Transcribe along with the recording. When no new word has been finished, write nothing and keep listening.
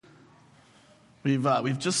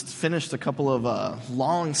We've just finished a couple of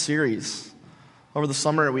long series. Over the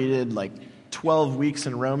summer, we did like 12 weeks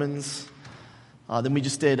in Romans. Then we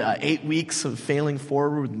just did 8 weeks of failing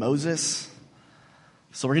forward with Moses.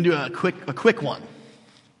 So we're gonna do a quick one,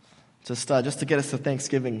 just to get us to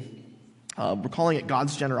Thanksgiving. We're calling it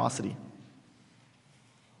God's generosity,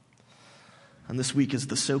 and this week is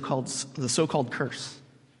the so-called curse.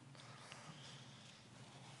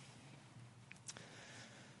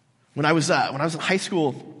 When I was in high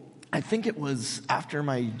school, I think it was after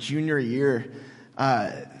my junior year.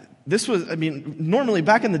 Normally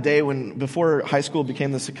back in the day before high school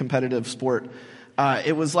became this competitive sport,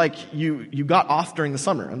 it was like you got off during the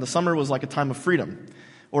summer, and the summer was like a time of freedom,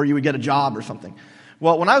 or you would get a job or something.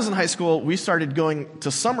 Well, when I was in high school, we started going to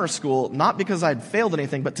summer school, not because I'd failed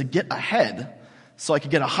anything, but to get ahead, so I could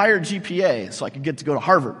get a higher GPA, so I could get to go to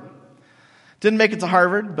Harvard. Didn't make it to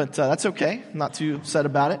Harvard, but that's okay. I'm not too upset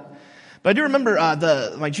about it. But I do remember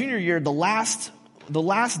my junior year, the last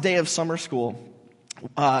day of summer school.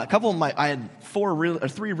 I had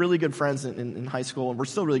three really good friends in high school, and we're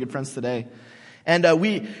still really good friends today. And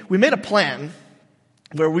we made a plan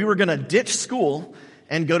where we were going to ditch school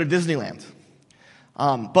and go to Disneyland.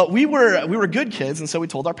 But we were good kids, and so we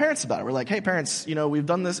told our parents about it. We're like, "Hey, parents, we've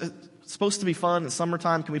done this. It's supposed to be fun. It's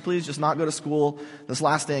summertime. Can we please just not go to school this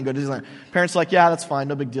last day and go to Disneyland?" Parents were like, "Yeah, that's fine.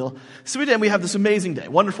 No big deal." So we did, and we have this amazing day.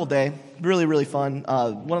 Wonderful day. Really, really fun.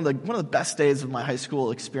 One of the best days of my high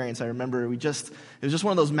school experience. I remember it was just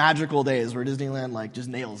one of those magical days where Disneyland just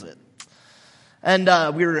nails it. And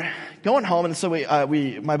we were going home, and so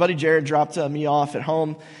my buddy Jared dropped me off at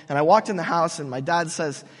home, and I walked in the house, and my dad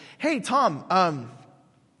says, "Hey, Tom,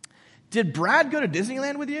 did Brad go to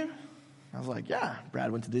Disneyland with you?" I was like, "Yeah, Brad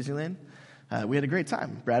went to Disneyland. We had a great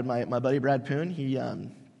time." Brad, my buddy Brad Poon, he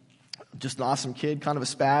just an awesome kid, kind of a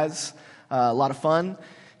spaz, a lot of fun.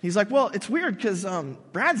 He's like, "Well, it's weird because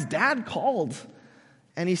Brad's dad called,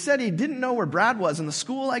 and he said he didn't know where Brad was, and the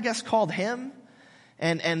school, I guess, called him,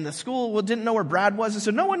 and the school didn't know where Brad was, and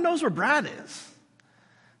so no one knows where Brad is."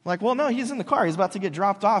 I'm like, "Well, no, he's in the car. He's about to get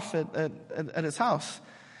dropped off at his house."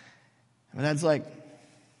 And my dad's like,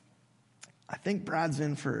 "I think Brad's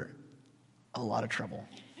in for a lot of trouble."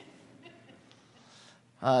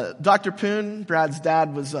 Dr. Poon, Brad's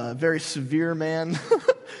dad, was a very severe man.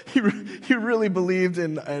 He really believed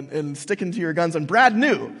in sticking to your guns. And Brad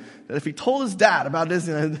knew that if he told his dad about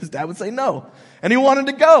Disneyland, his dad would say no. And he wanted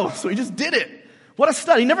to go, so he just did it. What a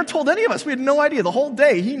stud. He never told any of us. We had no idea. The whole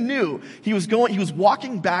day, he knew he was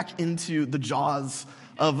walking back into the jaws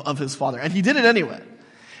of his father. And he did it anyway.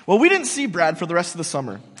 Well, we didn't see Brad for the rest of the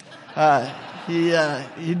summer.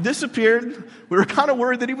 He disappeared. We were kind of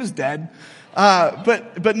worried that he was dead.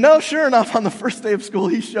 But no, sure enough, on the first day of school,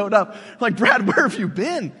 he showed up. Like, "Brad, where have you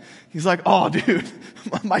been?" He's like, "Oh, dude,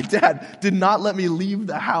 my dad did not let me leave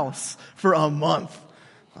the house for a month."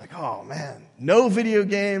 I'm like, "Oh, man, no video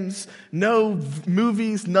games, no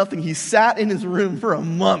movies, nothing." He sat in his room for a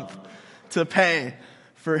month to pay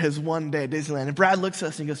for his one day at Disneyland. And Brad looks at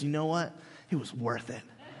us and he goes, "You know what? It was worth it."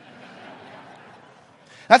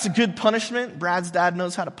 That's a good punishment. Brad's dad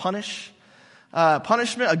knows how to punish. A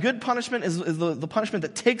good punishment is the punishment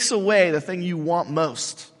that takes away the thing you want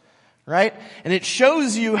most, right? And it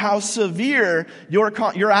shows you how severe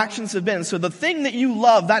your actions have been. So the thing that you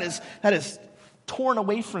love, that is torn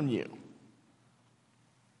away from you.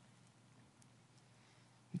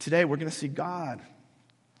 And today we're going to see God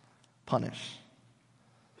punish.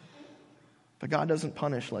 But God doesn't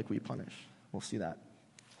punish like we punish. We'll see that.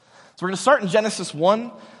 So we're going to start in Genesis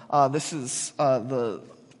 1. This is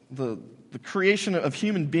the creation of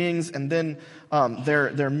human beings, and then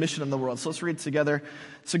their mission in the world. So let's read together.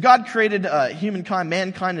 So God created mankind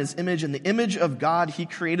in his image. In the image of God, he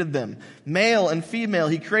created them. Male and female,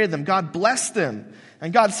 he created them. God blessed them.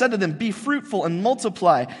 And God said to them, "Be fruitful and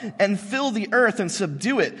multiply, and fill the earth and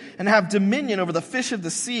subdue it, and have dominion over the fish of the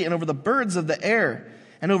sea, and over the birds of the air,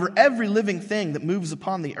 and over every living thing that moves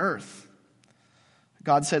upon the earth."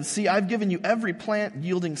 God said, "See, I've given you every plant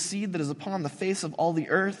yielding seed that is upon the face of all the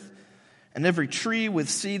earth, and every tree with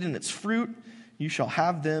seed in its fruit, you shall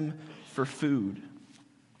have them for food."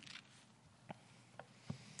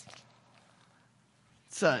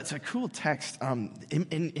 It's a cool text.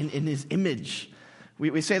 In his image,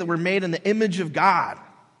 we say that we're made in the image of God.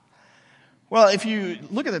 Well, if you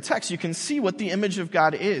look at the text, you can see what the image of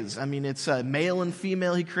God is. I mean, it's male and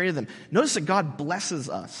female. He created them. Notice that God blesses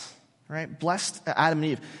us. Right? Blessed Adam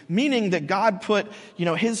and Eve. Meaning that God put,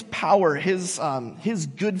 his power, his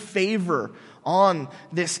good favor on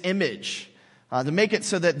this image to make it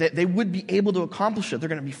so that they would be able to accomplish it. They're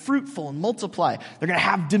going to be fruitful and multiply. They're going to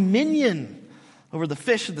have dominion. over the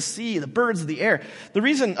fish of the sea, the birds of the air. The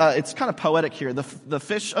reason, it's kind of poetic here, the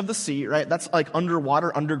fish of the sea, right, that's like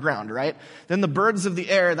underwater, underground, right? Then the birds of the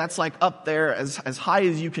air, that's like up there as high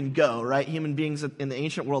as you can go, right? Human beings in the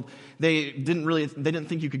ancient world, they didn't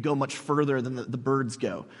think you could go much further than the birds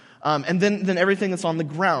go. And then everything that's on the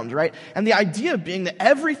ground, right? And the idea being that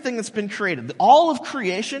everything that's been created, all of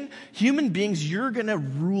creation, human beings, you're going to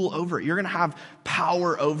rule over it. You're going to have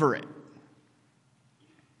power over it.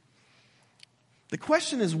 The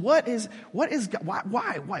question is, what is God,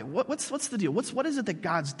 why? What's the deal? What is it that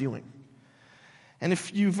God's doing? And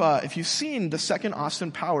if you've seen the second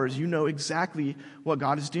Austin Powers, you know exactly what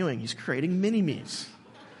God is doing. He's creating mini-me's.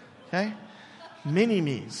 Okay?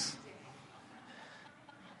 Mini-me's.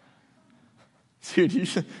 Dude,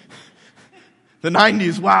 the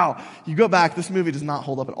 90s, wow. You go back, this movie does not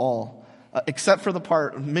hold up at all. Except for the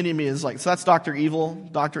part of Mini-Me is like, so that's Dr. Evil.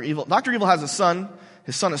 Dr. Evil has a son.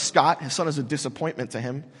 His son is Scott. His son is a disappointment to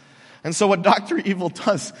him. And so what Dr. Evil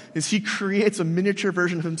does is he creates a miniature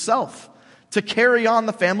version of himself to carry on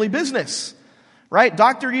the family business. Right?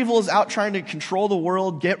 Dr. Evil is out trying to control the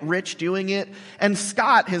world, get rich doing it. And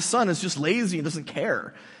Scott, his son, is just lazy and doesn't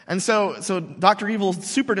care. And so Dr. Evil is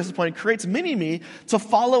super disappointed, creates Mini-Me to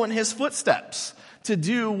follow in his footsteps, to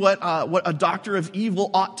do what a Doctor of Evil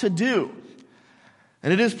ought to do.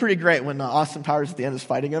 And it is pretty great when Austin Powers at the end is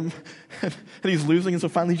fighting him, and he's losing, and so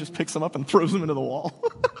finally he just picks him up and throws him into the wall.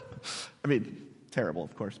 I mean, terrible,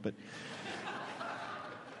 of course, but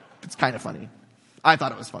it's kind of funny. I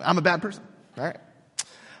thought it was funny. I'm a bad person. All right.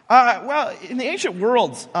 Well, in the ancient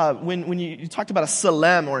world, when you talked about a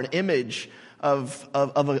Selem or an image of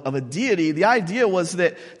a deity, the idea was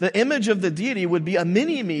that the image of the deity would be a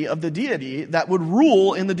mini-me of the deity that would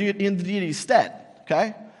rule in the deity's stead.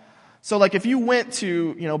 Okay? So like if you went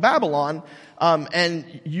to, Babylon,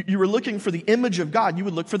 and you were looking for the image of God, you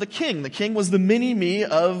would look for the king. The king was the mini-me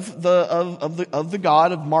of the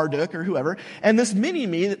god of Marduk or whoever, and this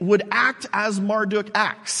mini-me would act as Marduk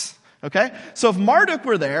acts. Okay? So if Marduk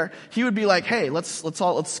were there, he would be like, hey,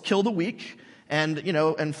 let's kill the weak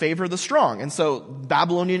and favor the strong. And so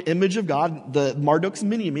Babylonian image of God, the Marduk's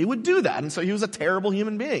mini-me would do that. And so he was a terrible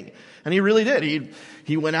human being. And he really did.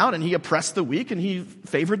 He went out and he oppressed the weak and he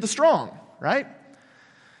favored the strong, right?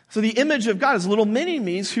 So the image of God is little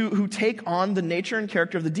mini-me's who take on the nature and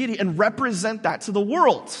character of the deity and represent that to the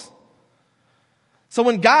world. So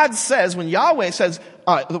when Yahweh says,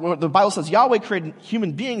 the Bible says Yahweh created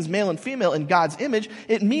human beings, male and female, in God's image,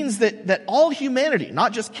 it means that all humanity,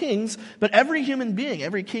 not just kings, but every human being,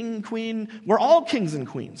 every king, queen, we're all kings and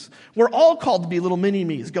queens. We're all called to be little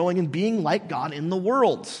mini-me's, going and being like God in the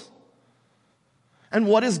world. And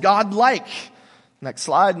what is God like? Next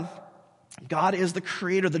slide. God is the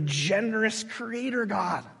creator, the generous creator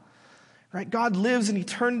God. Right? God lives in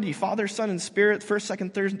eternity, Father, Son, and Spirit, first,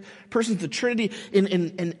 second, third persons of the Trinity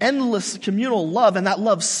in endless communal love, and that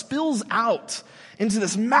love spills out into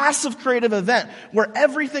this massive creative event where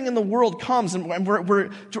everything in the world comes and we're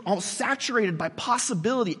all saturated by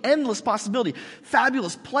possibility, endless possibility,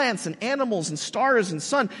 fabulous plants and animals and stars and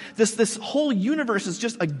sun. This whole universe is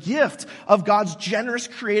just a gift of God's generous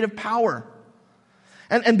creative power.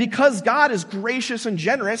 And because God is gracious and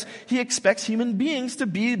generous, he expects human beings to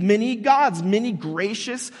be mini gods, mini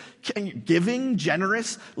gracious, giving,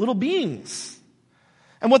 generous little beings.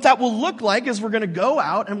 And what that will look like is we're going to go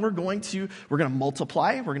out and we're going to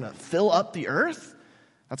multiply, we're going to fill up the earth.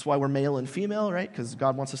 That's why we're male and female, right? Because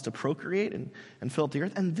God wants us to procreate and fill up the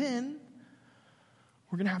earth. And then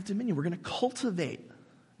we're going to have dominion. We're going to cultivate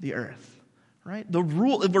the earth, right?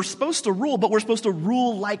 We're supposed to rule, but we're supposed to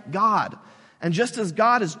rule like God. And just as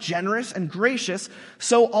God is generous and gracious,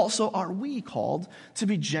 so also are we called to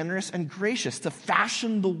be generous and gracious, to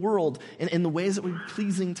fashion the world in the ways that would be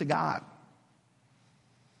pleasing to God.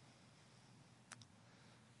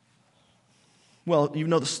 Well, you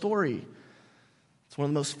know the story. It's one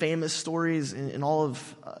of the most famous stories in all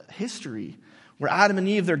of history, where Adam and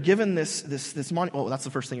Eve, they're given this monument. Oh, that's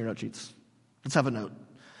the first thing your note sheets. Let's have a note.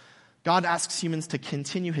 God asks humans to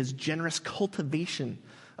continue his generous cultivation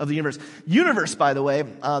of the universe. Universe, by the way,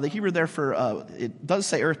 the Hebrew there for, it does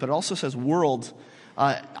say earth, but it also says world.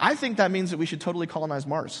 I think that means that we should totally colonize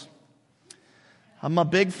Mars. I'm a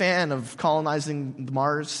big fan of colonizing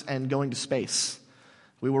Mars and going to space.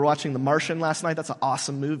 We were watching The Martian last night. That's an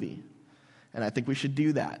awesome movie. And I think we should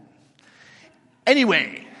do that.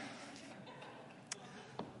 Anyway.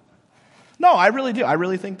 No, I really do. I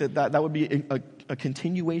really think that would be a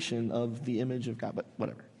continuation of the image of God. But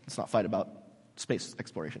whatever. Let's not fight about space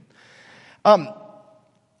exploration.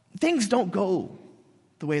 Things don't go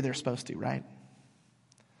the way they're supposed to, right?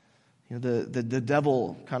 The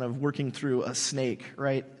devil kind of working through a snake,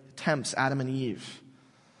 right, tempts Adam and Eve.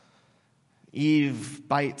 Eve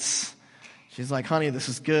bites. She's like, honey, this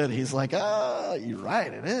is good. He's like, you're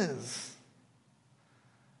right, it is.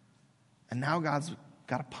 And now God's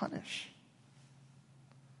got to punish.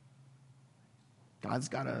 God's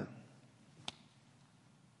got to...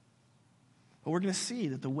 But we're going to see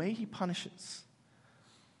that the way he punishes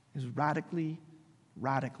is radically,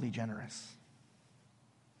 radically generous.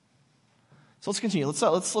 So let's continue.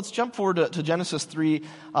 Let's jump forward to Genesis 3.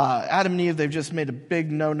 Adam and Eve, they've just made a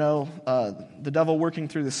big no-no. The devil working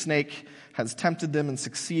through the snake has tempted them and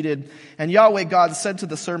succeeded. And Yahweh God said to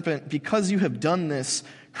the serpent, because you have done this,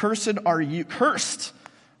 cursed are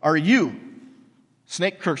you.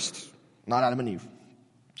 Snake cursed, not Adam and Eve.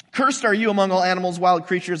 Cursed are you among all animals, wild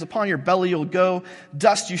creatures. Upon your belly you'll go.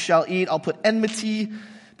 Dust you shall eat. I'll put enmity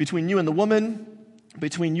between you and the woman,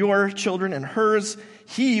 between your children and hers.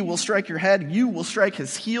 He will strike your head. You will strike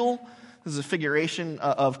his heel. This is a figuration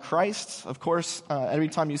of Christ. Of course, every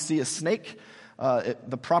time you see a snake,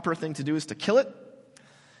 the proper thing to do is to kill it.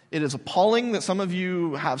 It is appalling that some of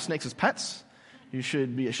you have snakes as pets. You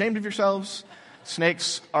should be ashamed of yourselves.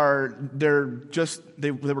 Snakes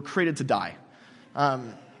they were created to die.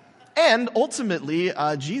 And ultimately,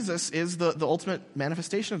 Jesus is the ultimate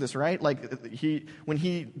manifestation of this, right? Like when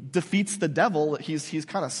he defeats the devil, he's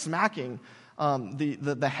kind of smacking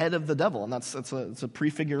the head of the devil, and it's a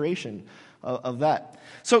prefiguration of that.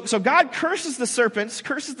 So God curses the serpent,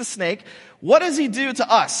 curses the snake. What does he do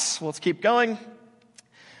to us? Well, let's keep going.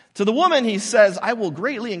 To the woman, he says, I will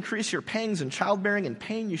greatly increase your pangs in childbearing. In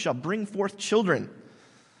pain you shall bring forth children.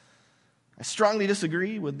 I strongly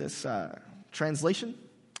disagree with this translation.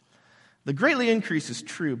 The greatly increase is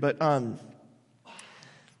true, but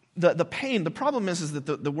the pain, the problem is that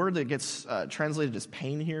the word that gets translated as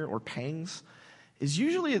pain here, or pangs, is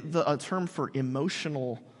usually a term for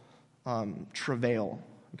emotional travail.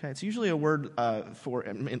 Okay, it's usually a word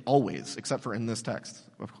always, except for in this text,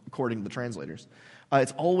 according to the translators.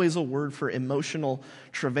 It's always a word for emotional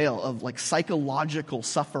travail, of like psychological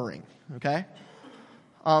suffering. Okay.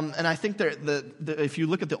 And I think if you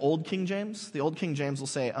look at the Old King James will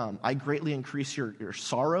say, I greatly increase your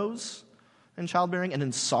sorrows in childbearing, and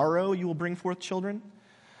in sorrow you will bring forth children.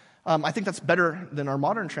 I think that's better than our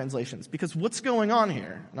modern translations, because what's going on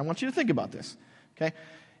here, and I want you to think about this, okay?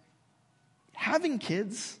 Having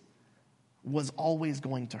kids was always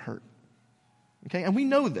going to hurt, okay? And we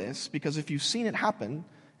know this because if you've seen it happen,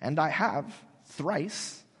 and I have,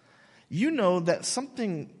 thrice, you know that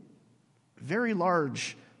something very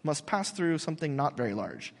large must pass through something not very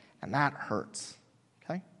large, and that hurts.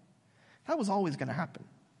 Okay? That was always going to happen.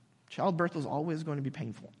 Childbirth was always going to be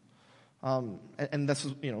painful. And this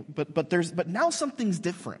is, but now something's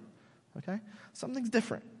different. Okay? Something's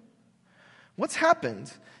different. What's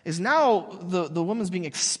happened is now the woman's being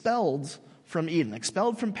expelled from Eden,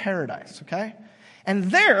 expelled from paradise, okay? And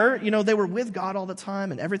there, they were with God all the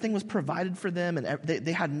time, and everything was provided for them, and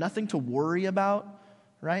they had nothing to worry about.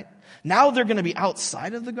 Right? Now they're going to be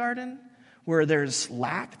outside of the garden where there's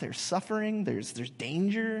lack, there's suffering, there's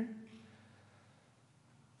danger.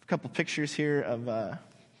 A couple pictures here of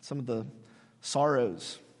some of the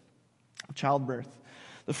sorrows of childbirth.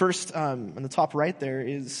 The first, in the top right there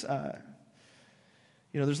is,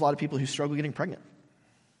 there's a lot of people who struggle getting pregnant.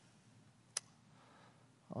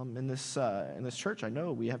 In this church, I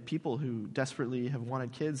know we have people who desperately have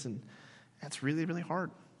wanted kids, and that's really, really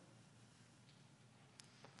hard.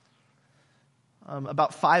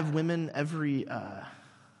 About 5 women every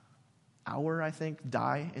hour, I think,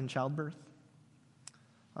 die in childbirth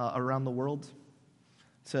around the world.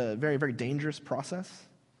 It's a very, very dangerous process.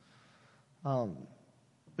 In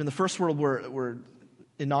the first world, we're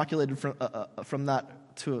inoculated from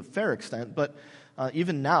that to a fair extent, but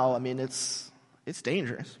even now, I mean, it's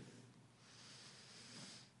dangerous.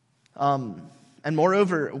 And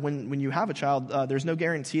moreover, when you have a child, there's no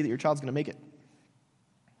guarantee that your child's going to make it.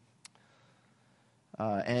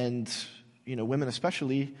 And women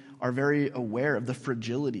especially are very aware of the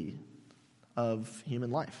fragility of human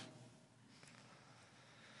life.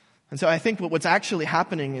 And so I think what's actually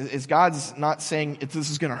happening is God's not saying this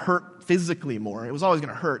is going to hurt physically more. It was always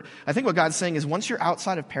going to hurt. I think what God's saying is once you're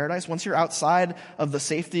outside of paradise, once you're outside of the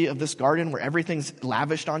safety of this garden where everything's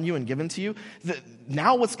lavished on you and given to you,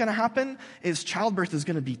 now what's going to happen is childbirth is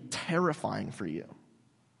going to be terrifying for you.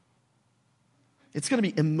 It's going to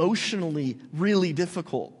be emotionally really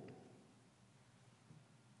difficult.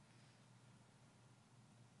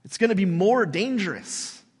 It's going to be more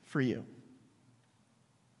dangerous for you.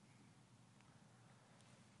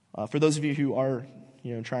 For those of you who are,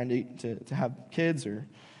 trying to have kids or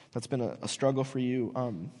that's been a struggle for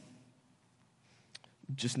you,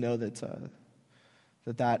 just know that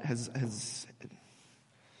that has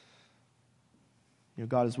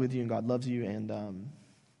God is with you and God loves you,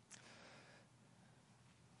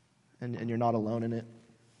 and you're not alone in it.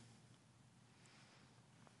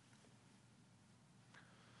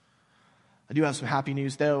 I do have some happy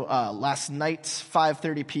news, though. Last night,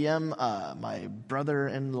 5:30 p.m., my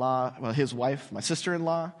brother-in-law, well, his wife, my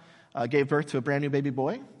sister-in-law, gave birth to a brand new baby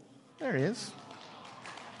boy. There he is.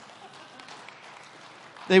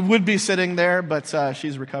 They would be sitting there, but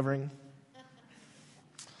she's recovering.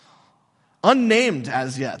 Unnamed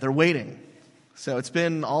as yet. They're waiting. So it's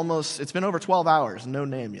been over 12 hours, no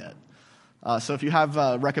name yet. So if you have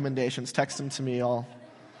recommendations, text them to me. I'll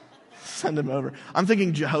send them over. I'm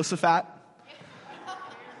thinking Jehoshaphat.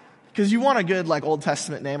 Because you want a good, Old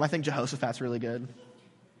Testament name. I think Jehoshaphat's really good.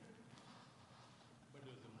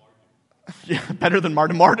 Yeah, better than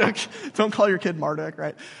Marduk. Don't call your kid Marduk,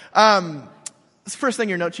 right? The first thing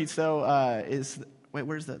your note sheets, though, is... Wait,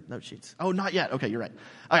 where's the note sheets? Oh, not yet. Okay, you're right.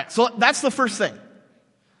 Okay, so that's the first thing.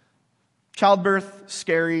 Childbirth,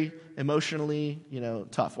 scary, emotionally,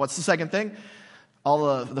 tough. What's the second thing?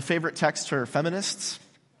 All the favorite texts for feminists.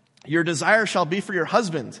 Your desire shall be for your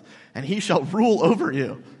husband, and he shall rule over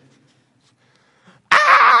you.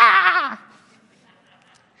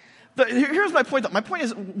 Here's my point, though. My point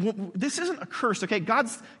is, this isn't a curse, okay?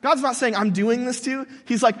 God's not saying, I'm doing this to you.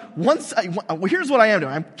 He's like, here's what I am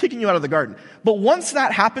doing. I'm kicking you out of the garden. But once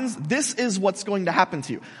that happens, this is what's going to happen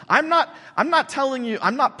to you. I'm not telling you,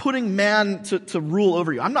 I'm not putting man to rule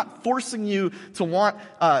over you. I'm not forcing you to want,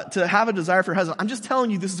 to have a desire for your husband. I'm just telling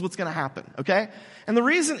you this is what's going to happen, okay? And the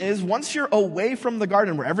reason is, once you're away from the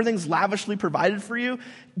garden where everything's lavishly provided for you,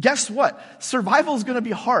 guess what? Survival is going to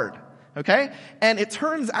be hard. Okay? And it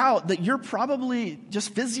turns out that you're probably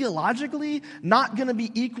just physiologically not going to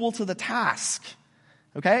be equal to the task.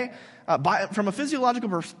 Okay? From a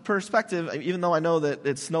physiological perspective, even though I know that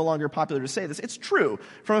it's no longer popular to say this, it's true.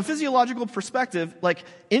 From a physiological perspective,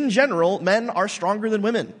 in general, men are stronger than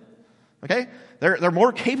women. Okay? They're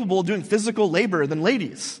more capable of doing physical labor than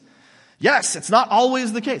ladies. Yes, it's not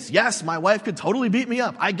always the case. Yes, my wife could totally beat me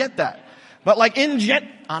up. I get that. But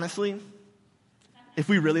honestly, if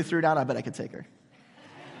we really threw down, I bet I could take her.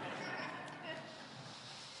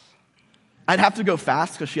 I'd have to go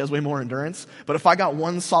fast because she has way more endurance. But if I got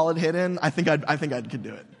one solid hit in, I think I could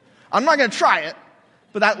do it. I'm not going to try it,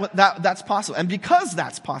 but that's possible. And because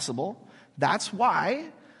that's possible, that's why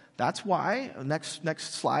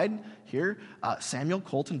next slide here. Samuel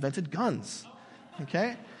Colt invented guns.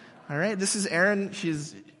 Okay, all right. This is Erin.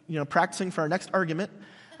 She's practicing for our next argument,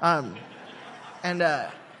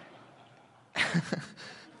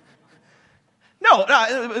 No,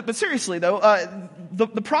 but seriously though,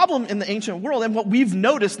 the problem in the ancient world, and what we've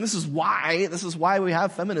noticed, and this is why we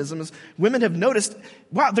have feminism, is women have noticed,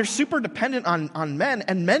 wow, they're super dependent on men,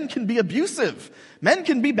 and men can be abusive. Men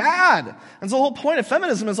can be bad. And so the whole point of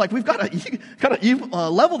feminism is we've got to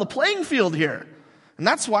level the playing field here. And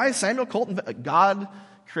that's why Samuel Colt, God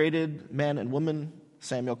created man and woman,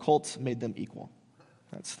 Samuel Colt made them equal.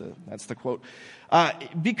 That's the quote.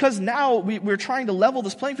 Because now we're trying to level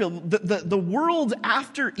this playing field. The world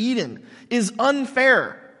after Eden is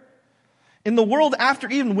unfair. In the world after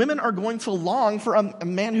Eden, women are going to long for a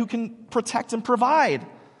man who can protect and provide.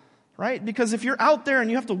 Right? Because if you're out there and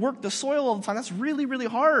you have to work the soil all the time, that's really, really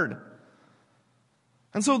hard.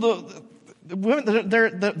 And so the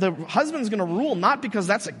husband's going to rule not because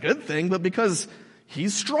that's a good thing, but because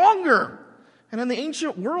he's stronger. And in the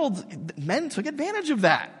ancient world, men took advantage of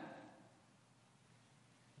that.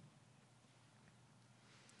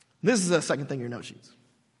 This is the second thing in your note sheets.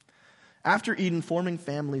 After Eden, forming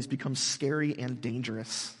families becomes scary and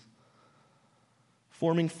dangerous.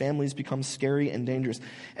 Forming families becomes scary and dangerous.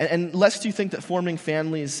 And lest you think that forming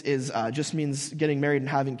families just means getting married and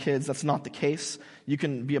having kids, that's not the case. You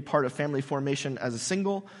can be a part of family formation as a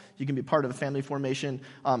single. You can be part of a family formation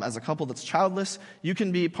as a couple that's childless. You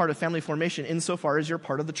can be part of family formation insofar as you're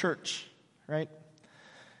part of the church, right?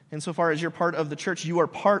 Insofar as you're part of the church, you are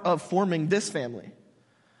part of forming this family.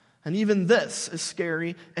 And even this is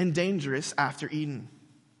scary and dangerous after Eden.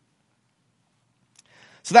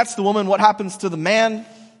 So that's the woman. What happens to the man?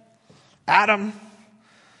 Adam.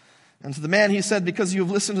 And to the man he said, because you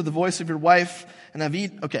have listened to the voice of your wife and have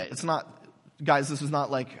eaten. Okay, it's not, guys, this is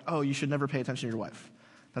not you should never pay attention to your wife.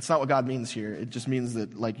 That's not what God means here. It just means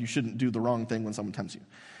that you shouldn't do the wrong thing when someone tempts you.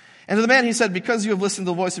 And to the man he said, because you have listened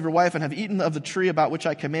to the voice of your wife and have eaten of the tree about which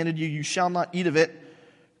I commanded you, you shall not eat of it.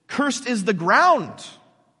 Cursed is the ground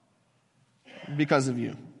because of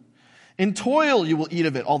you. In toil you will eat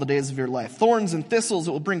of it all the days of your life. Thorns and thistles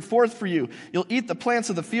it will bring forth for you. You'll eat the plants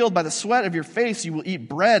of the field. By the sweat of your face you will eat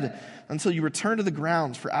bread until you return to the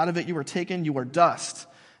ground. For out of it you were taken, you are dust,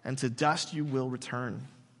 and to dust you will return.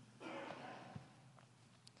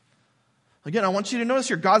 Again, I want you to notice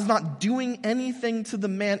here, God's not doing anything to the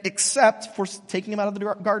man except for taking him out of the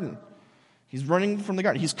garden. He's running from the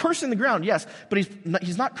garden. He's cursing the ground, yes, but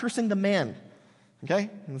he's not cursing the man. Okay?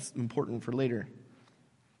 And that's important for later.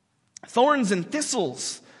 Thorns and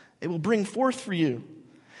thistles, it will bring forth for you.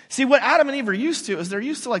 See, what Adam and Eve are used to is they're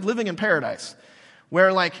used to like living in paradise,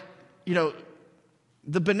 where like, you know,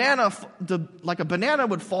 a banana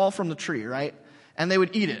would fall from the tree, right? And they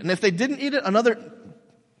would eat it. And if they didn't eat it,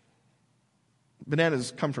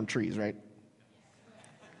 bananas come from trees, right?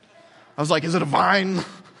 I was like, is it a vine?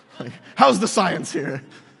 Like, how's the science here?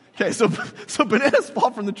 Okay, so bananas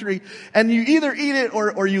fall from the tree, and you either eat it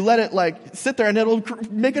or you let it like sit there, and it'll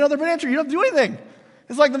make another banana tree. You don't do anything.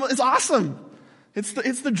 It's like it's awesome. It's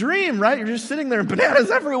the dream, right? You're just sitting there, and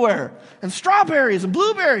bananas everywhere, and strawberries and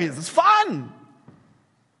blueberries. It's fun.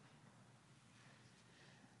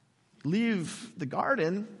 Leave the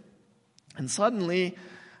garden, and suddenly,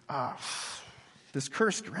 this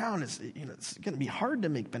cursed ground is, it's going to be hard to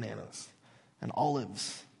make bananas and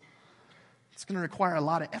olives. It's going to require a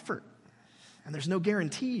lot of effort, and there's no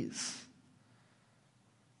guarantees.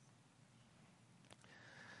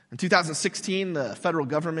 In 2016, the federal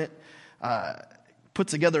government put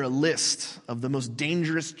together a list of the most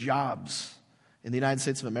dangerous jobs in the United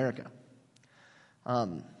States of America.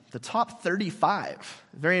 The top 35,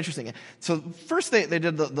 very interesting. So first they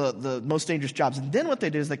did the most dangerous jobs, and then what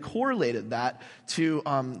they did is they correlated that to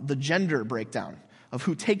the gender breakdown of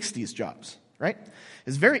who takes these jobs, right?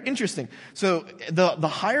 It's very interesting. So the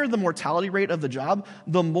higher the mortality rate of the job,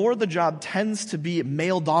 the more the job tends to be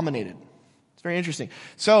male-dominated. It's very interesting.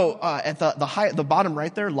 So at the bottom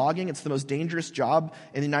right there, logging, it's the most dangerous job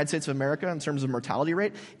in the United States of America in terms of mortality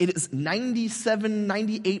rate. It is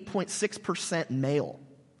 98.6% male.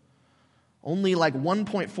 Only like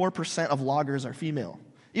 1.4% of loggers are female,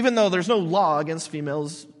 even though there's no law against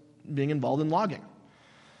females being involved in logging.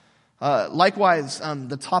 Likewise,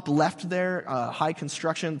 the top left there, high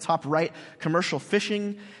construction, top right, commercial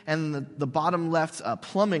fishing, and the bottom left,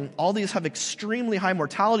 plumbing. All these have extremely high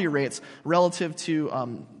mortality rates relative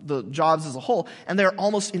to the jobs as a whole, and they're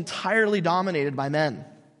almost entirely dominated by men.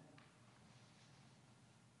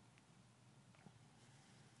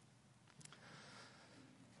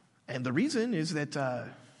 And the reason is that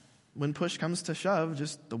when push comes to shove,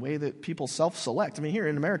 just the way that people self-select. I mean, here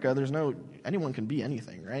in America, anyone can be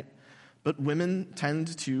anything, right? But women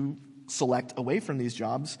tend to select away from these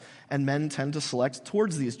jobs, and men tend to select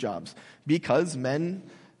towards these jobs because men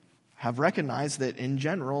have recognized that in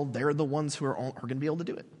general, they're the ones who are going to be able to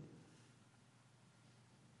do it.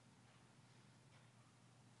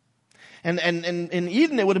 And in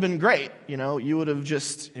Eden, it would have been great. You know, you would have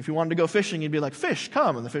just, if you wanted to go fishing, you'd be like, fish,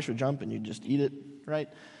 come. And the fish would jump and you'd just eat it, right?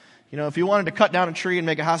 You know, if you wanted to cut down a tree and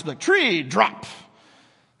make a house, you'd be like, tree, drop.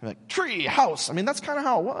 Like, tree, house. I mean, that's kind of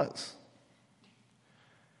how it was.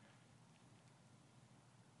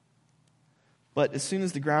 But as soon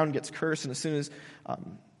as the ground gets cursed and as soon as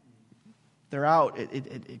they're out,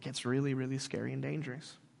 it gets really, really scary and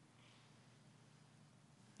dangerous.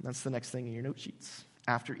 And that's the next thing in your note sheets.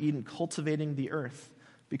 After Eden, cultivating the earth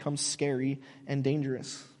becomes scary and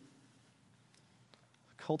dangerous.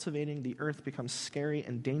 Cultivating the earth becomes scary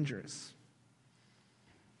and dangerous.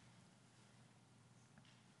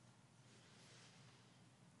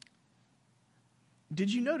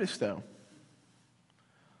 Did you notice, though,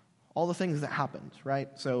 all the things that happened, right?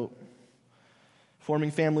 So, forming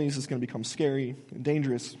families is going to become scary and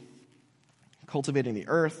dangerous. Cultivating the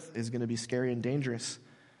earth is going to be scary and dangerous.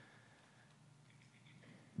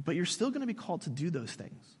 But you're still going to be called to do those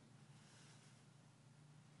things.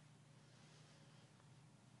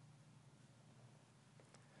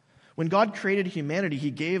 When God created humanity, He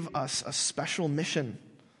gave us a special mission,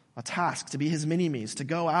 a task, to be His mini-me's, to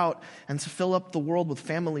go out and to fill up the world with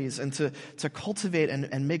families and to cultivate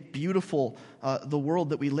and make beautiful the world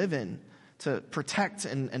that we live in, to protect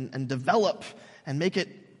and develop and make it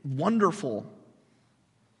wonderful.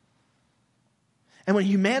 And when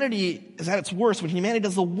humanity is at its worst, when humanity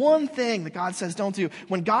does the one thing that God says don't do,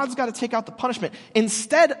 when God's got to take out the punishment,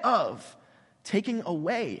 instead of taking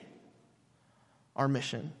away our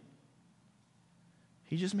mission,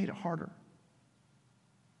 He just made it harder.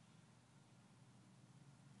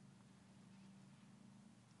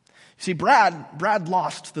 See, Brad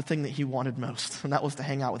lost the thing that he wanted most, and that was to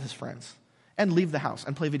hang out with his friends and leave the house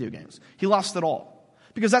and play video games. He lost it all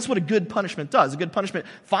Because that's what a good punishment does. A good punishment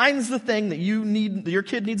finds the thing that your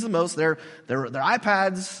kid needs the most, their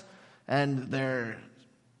iPads and their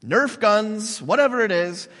Nerf guns, whatever it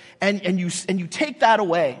is, and you take that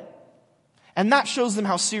away. And that shows them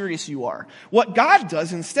how serious you are. What God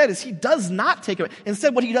does instead is he does not take it away.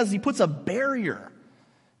 Instead, what he does is he puts a barrier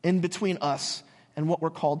in between us and what we're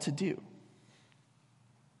called to do.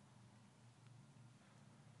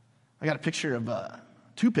 I got a picture of,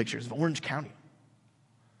 two pictures of Orange County.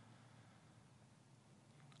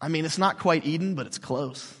 I mean, it's not quite Eden, but it's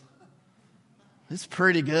close. It's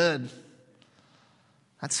pretty good.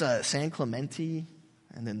 That's San Clemente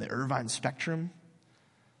and then the Irvine Spectrum.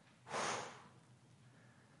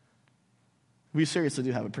 We seriously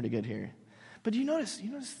do have it pretty good here. But you notice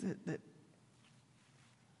that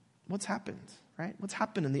what's happened, right? What's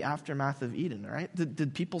happened in the aftermath of Eden, right?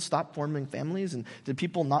 Did people stop forming families and did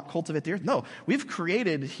people not cultivate the earth? No, we've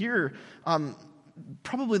created here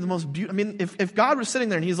probably the most beautiful. I mean, if God was sitting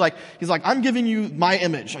there and he's like, I'm giving you my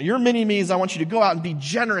image. Your mini-me's, I want you to go out and be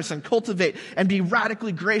generous and cultivate and be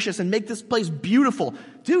radically gracious and make this place beautiful.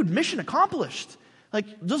 Dude, mission accomplished.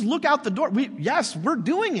 Like, just look out the door. We're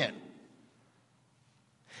doing it.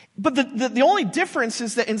 But the only difference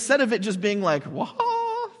is that instead of it just being like, whoa,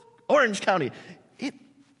 Orange County, it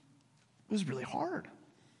was really hard.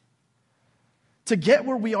 To get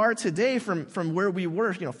where we are today from where we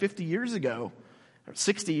were, 50 years ago, or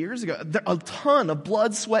 60 years ago, a ton of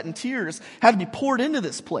blood, sweat, and tears had to be poured into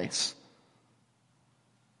this place.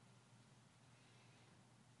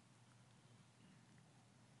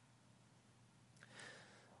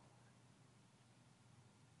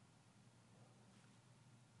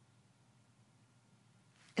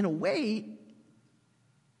 In a way,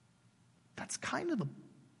 that's kind of a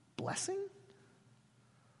blessing.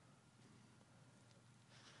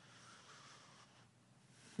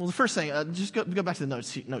 Well, the first thing, just go back to the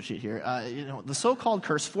note sheet here. The so-called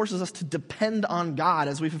curse forces us to depend on God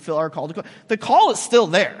as we fulfill our call. The call is still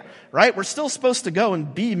there, right? We're still supposed to go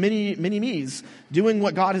and be mini-me's, doing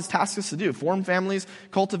what God has tasked us to do. Form families,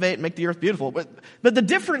 cultivate, make the earth beautiful. But the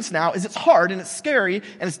difference now is it's hard and it's scary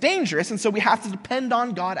and it's dangerous, and so we have to depend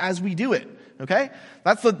on God as we do it. Okay?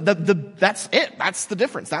 That's that's it. That's the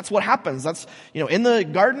difference. That's what happens. That's, in the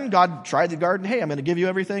garden, God tried the garden. Hey, I'm going to give you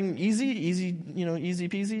everything easy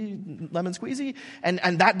peasy, lemon squeezy.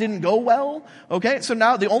 And that didn't go well. Okay? So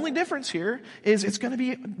now the only difference here is it's going to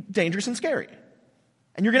be dangerous and scary.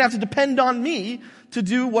 And you're going to have to depend on me to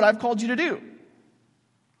do what I've called you to do.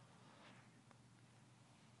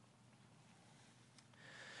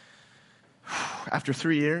 After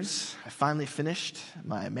 3 years, I finally finished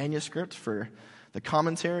my manuscript for the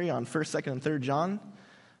commentary on 1st, 2nd, and 3rd John.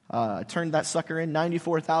 I turned that sucker in,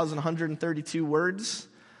 94,132 words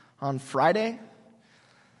on Friday.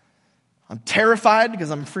 I'm terrified because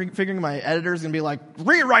I'm figuring my editor's going to be like,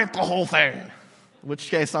 rewrite the whole thing. In which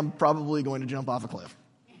case, I'm probably going to jump off a cliff.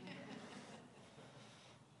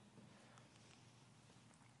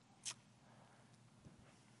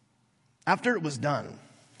 After it was done,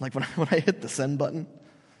 like when I hit the send button,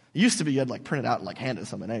 it used to be you had to print it out and hand it to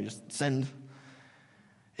someone. Now you just send.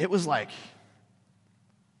 It was like,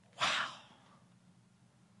 wow.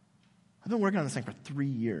 I've been working on this thing for 3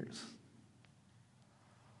 years.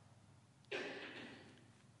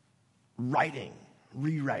 Writing,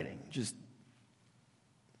 rewriting, just.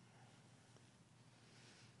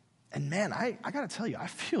 And man, I got to tell you, I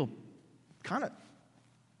feel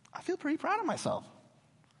pretty proud of myself.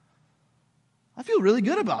 I feel really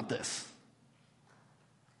good about this.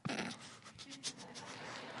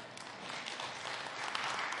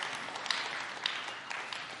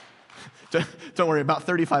 Don't worry, about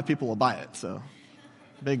 35 people will buy it, so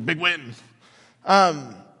big win.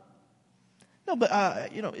 No, but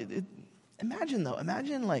imagine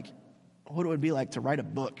what it would be like to write a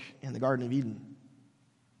book in the Garden of Eden.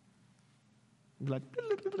 You'd be like,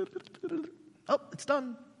 oh, it's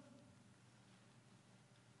done.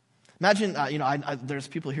 Imagine, there's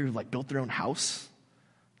people here who built their own house.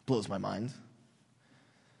 Blows my mind.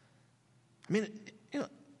 I mean,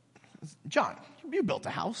 John, you built a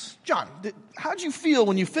house. John, how'd you feel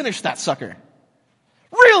when you finished that sucker?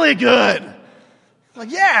 Really good.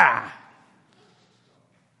 Yeah.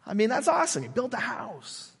 I mean, that's awesome. You built a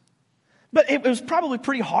house. But it was probably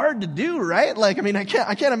pretty hard to do, right? I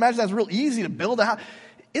can't imagine that's real easy to build a house.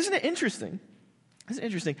 Isn't it interesting? Isn't it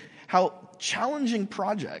interesting how challenging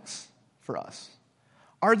projects for us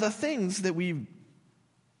are the things that we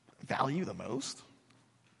value the most?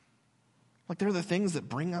 They're the things that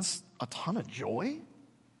bring us a ton of joy.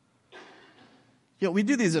 We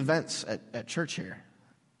do these events at church here,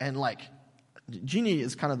 and Jeannie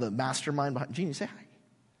is kind of the mastermind behind. Jeannie, say hi.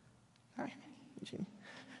 Jeannie.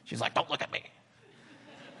 She's like, don't look at me.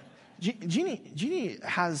 Jeannie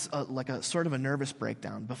has a sort of a nervous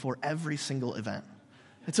breakdown before every single event.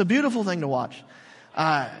 It's a beautiful thing to watch.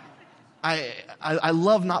 I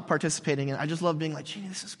love not participating in it. I just love being like, Jeannie,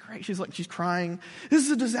 this is great. She's crying. This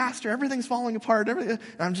is a disaster. Everything's falling apart. And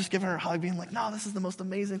I'm just giving her a hug, being like, no, this is the most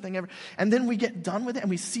amazing thing ever. And then we get done with it and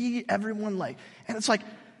we see everyone and it's like,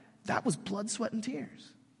 that was blood, sweat, and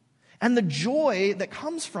tears. And the joy that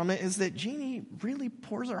comes from it is that Jeannie really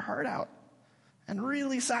pours her heart out and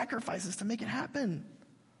really sacrifices to make it happen.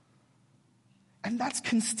 And that's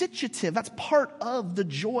constitutive. That's part of the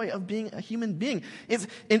joy of being a human being.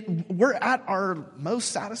 We're at our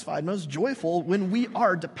most satisfied, most joyful when we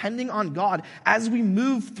are depending on God as we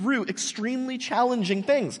move through extremely challenging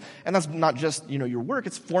things. And that's not just, your work.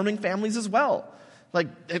 It's forming families as well.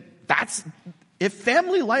 If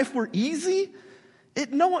family life were easy, there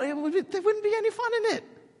wouldn't be any fun in it.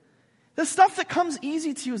 The stuff that comes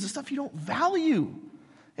easy to you is the stuff you don't value.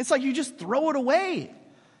 It's like you just throw it away.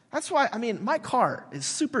 That's why, my car is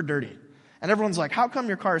super dirty. And everyone's like, how come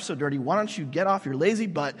your car is so dirty? Why don't you get off your lazy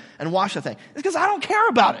butt and wash the thing? It's because I don't care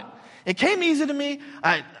about it. It came easy to me.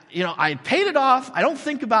 I paid it off. I don't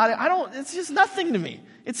think about it. It's just nothing to me.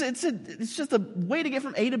 It's just a way to get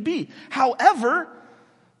from A to B. However,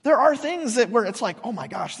 there are things where it's like, oh my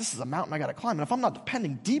gosh, this is a mountain I got to climb. And if I'm not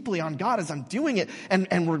depending deeply on God as I'm doing it,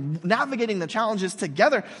 and we're navigating the challenges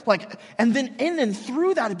together, and then in and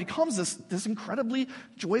through that, it becomes this incredibly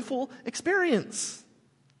joyful experience.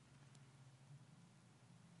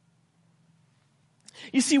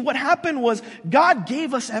 You see, what happened was God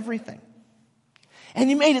gave us everything. And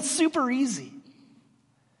He made it super easy.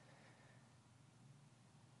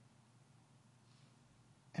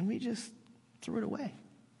 And we just threw it away.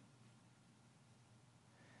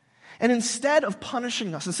 And instead of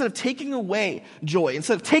punishing us, instead of taking away joy,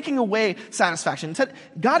 instead of taking away satisfaction,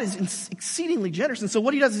 God is exceedingly generous. And so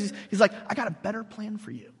what He does is He's like, I got a better plan for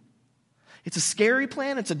you. It's a scary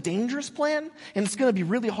plan, it's a dangerous plan, and it's going to be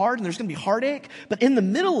really hard, and there's going to be heartache. But in the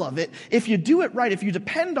middle of it, if you do it right, if you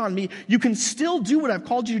depend on me, you can still do what I've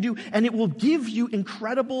called you to do, and it will give you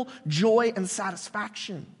incredible joy and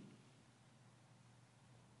satisfaction.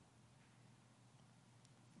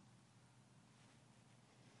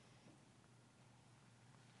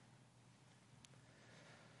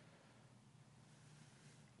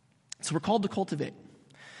 So we're called to cultivate.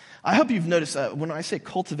 I hope you've noticed when I say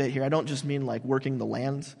cultivate here, I don't just mean like working the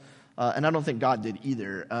land, and I don't think God did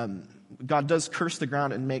either. God does curse the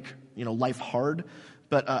ground and make life hard,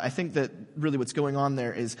 but I think that really what's going on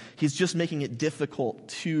there is He's just making it difficult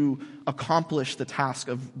to accomplish the task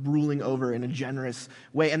of ruling over in a generous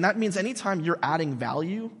way. And that means anytime you're adding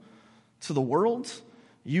value to the world,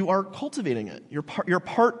 you are cultivating it. You're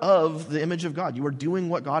part of the image of God. You are doing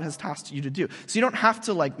what God has tasked you to do. So you don't have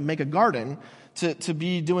to make a garden to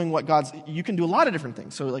be doing what you can do a lot of different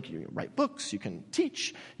things. So you write books, you can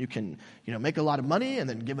teach, you can make a lot of money and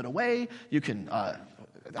then give it away. You can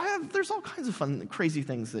there's all kinds of fun, crazy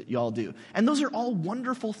things that y'all do. And those are all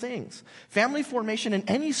wonderful things. Family formation and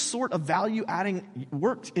any sort of value-adding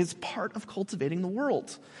work is part of cultivating the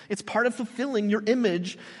world. It's part of fulfilling your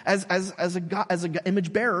image as an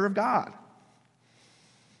image bearer of God.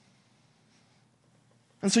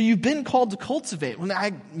 And so you've been called to cultivate.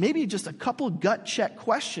 Maybe just a couple gut check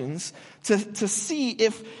questions to see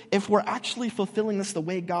if we're actually fulfilling this the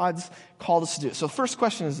way God's called us to do it. So the first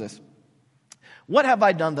question is this. What have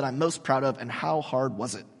I done that I'm most proud of, and how hard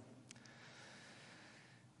was it?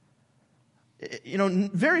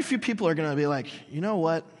 Very few people are going to be like, you know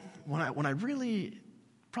what? When I really,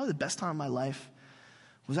 probably the best time of my life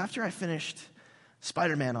was after I finished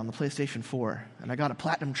Spider-Man on the PlayStation 4, and I got a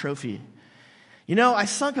platinum trophy. I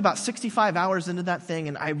sunk about 65 hours into that thing,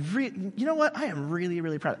 and I am really,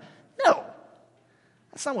 really proud of it. No,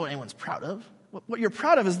 that's not what anyone's proud of. What you're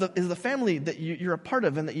proud of is the family that you're a part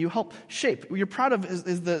of and that you help shape. What you're proud of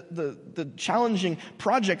is the challenging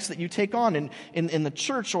projects that you take on in the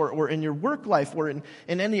church or in your work life or in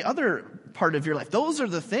any other part of your life. Those are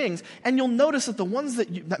the things, and you'll notice that the ones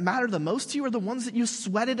that matter the most to you are the ones that you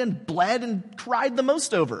sweated and bled and cried the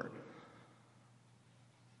most over.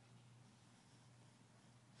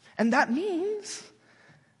 And that means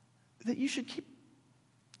that you should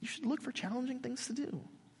look for challenging things to do.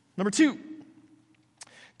 Number 2.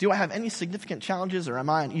 Do I have any significant challenges, or am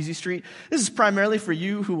I on easy street? This is primarily for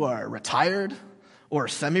you who are retired or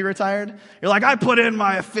semi-retired. You're like, I put in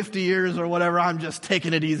my 50 years or whatever, I'm just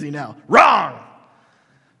taking it easy now. Wrong!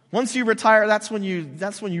 Once you retire, that's when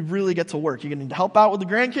you really get to work. You need to help out with the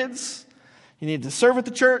grandkids. You need to serve at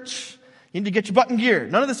the church. You need to get your butt in gear.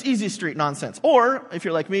 None of this easy street nonsense. Or, if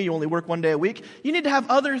you're like me, you only work one day a week, you need to have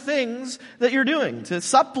other things that you're doing to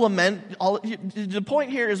supplement all. The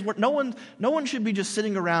point here is no one should be just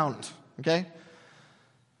sitting around, okay?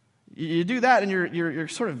 You do that and you're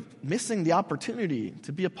sort of missing the opportunity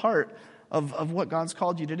to be a part of what God's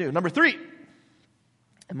called you to do. Number 3,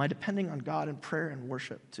 am I depending on God in prayer and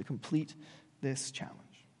worship to complete this challenge?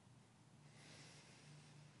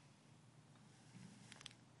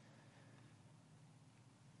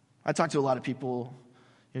 I talk to a lot of people.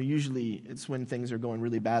 Usually it's when things are going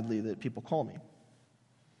really badly that people call me.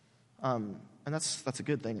 And that's a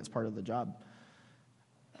good thing. It's part of the job.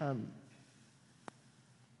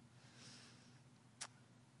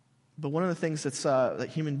 But one of the things that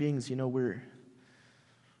human beings, we're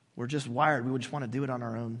just wired. We would just want to do it on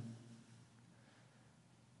our own.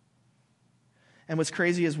 And what's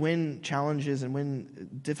crazy is when challenges and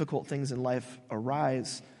when difficult things in life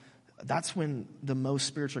arise, that's when the most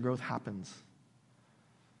spiritual growth happens.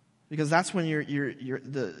 Because that's when your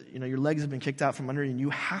legs have been kicked out from under you and you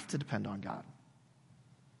have to depend on God.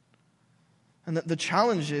 And the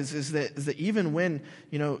challenge is that even when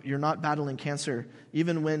you're not battling cancer,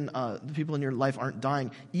 even when the people in your life aren't dying,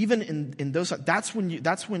 even in those, that's when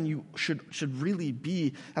you should really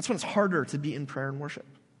be. That's when it's harder to be in prayer and worship.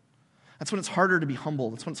 That's when it's harder to be humble.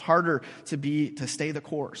 That's when it's harder to stay the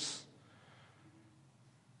course.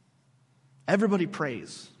 Everybody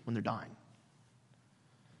prays when they're dying.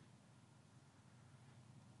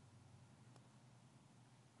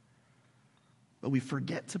 But we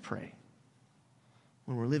forget to pray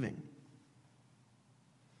when we're living.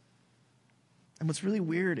 And what's really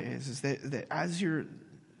weird is that as you're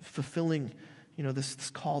fulfilling this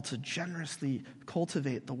call to generously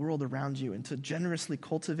cultivate the world around you and to generously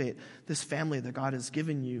cultivate this family that God has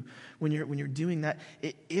given you, when you're doing that,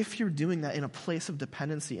 if you're doing that in a place of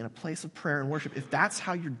dependency, in a place of prayer and worship, if that's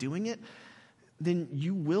how you're doing it, then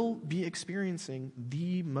you will be experiencing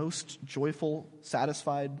the most joyful,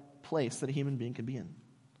 satisfied place that a human being can be in.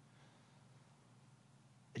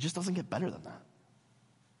 It just doesn't get better than that.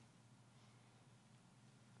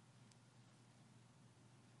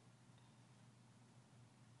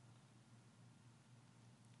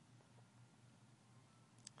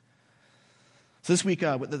 So this week,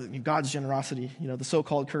 with God's generosity, the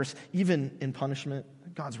so-called curse, even in punishment,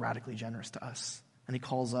 God's radically generous to us. And he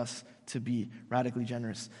calls us to be radically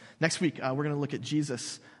generous. Next week, we're going to look at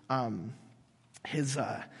Jesus, his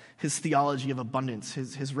theology of abundance,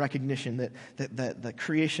 his recognition that the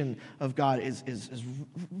creation of God is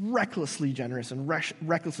recklessly generous and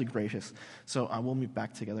recklessly gracious. So we'll meet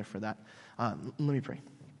back together for that. Let me pray.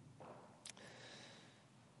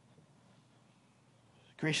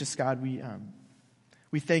 Gracious God,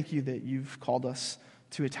 we thank you that you've called us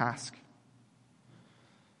to a task.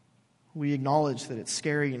 We acknowledge that it's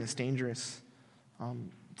scary and it's dangerous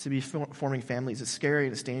to be forming families. It's scary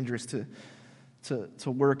and it's dangerous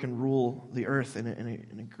to work and rule the earth in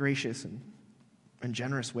a gracious and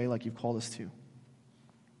generous way like you've called us to.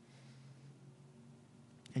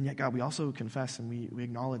 And yet, God, we also confess and we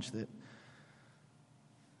acknowledge that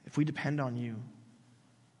if we depend on you,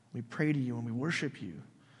 we pray to you and we worship you,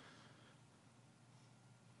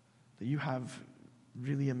 that you have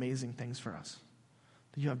really amazing things for us,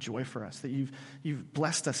 that you have joy for us, that you've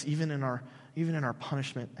blessed us even in our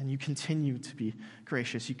punishment, and you continue to be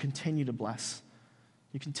gracious, you continue to bless,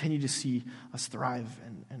 you continue to see us thrive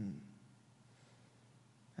and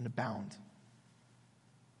abound.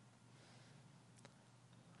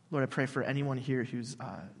 Lord, I pray for anyone here who's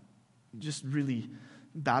just really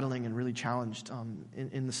battling and really challenged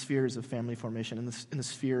in the spheres of family formation, in the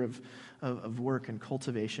sphere of work and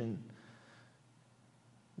cultivation,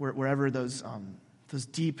 wherever those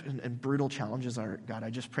deep and brutal challenges are. God, I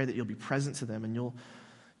just pray that you'll be present to them and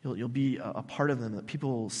you'll be a part of them, that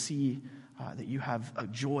people will see that you have a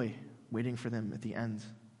joy waiting for them at the end.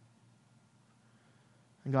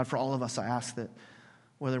 And God, for all of us, I ask that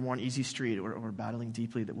whether we're on easy street or battling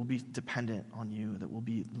deeply, that we'll be dependent on you, that we'll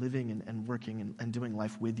be living and working and doing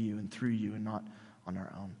life with you and through you and not on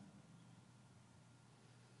our own.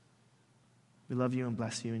 We love you and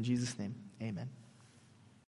bless you. In Jesus' name, amen.